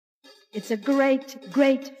It's a great,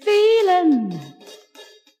 great feeling.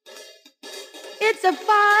 It's a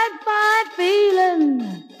fine, fine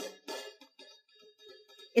feeling.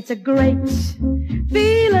 It's a great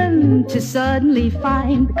feeling to suddenly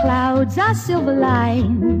find the clouds are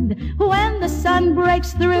silver-lined when the sun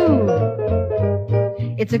breaks through.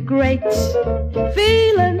 It's a great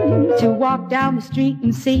feeling to walk down the street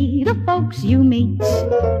and see the folks you meet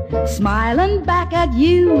smiling back at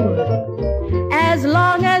you. As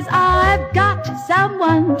long as I've got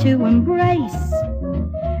someone to embrace,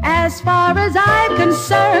 as far as I'm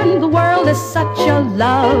concerned, the world is such a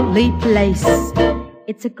lovely place.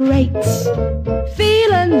 It's a great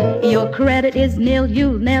feeling. Your credit is nil,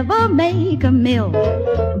 you'll never make a mill.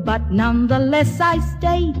 But nonetheless I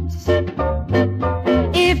state,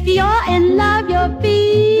 if you're in love, you're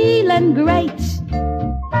feeling great.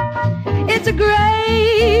 It's a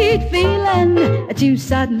great feeling to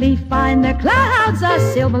suddenly find the clouds are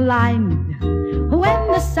silver-lined when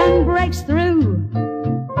the sun breaks through.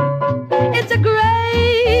 It's a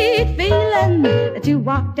great feeling to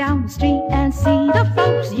walk down the street and see the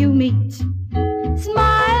folks you meet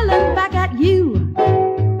smiling back at you.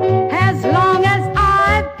 As long as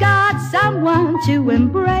I've got someone to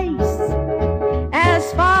embrace,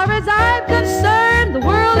 as far as I'm concerned, the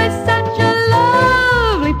world is such a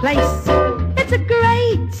lovely place. It's a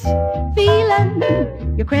great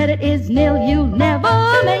feeling. Your credit is nil, you'll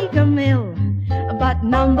never make a mill. But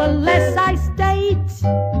nonetheless I state,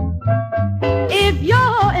 if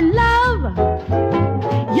you're in love,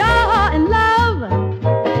 you're in love.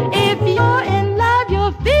 If you're in love,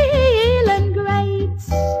 you're feeling great.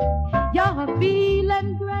 You're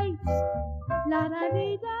feeling great. La da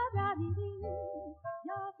dee da da dee dee.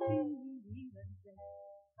 You're feeling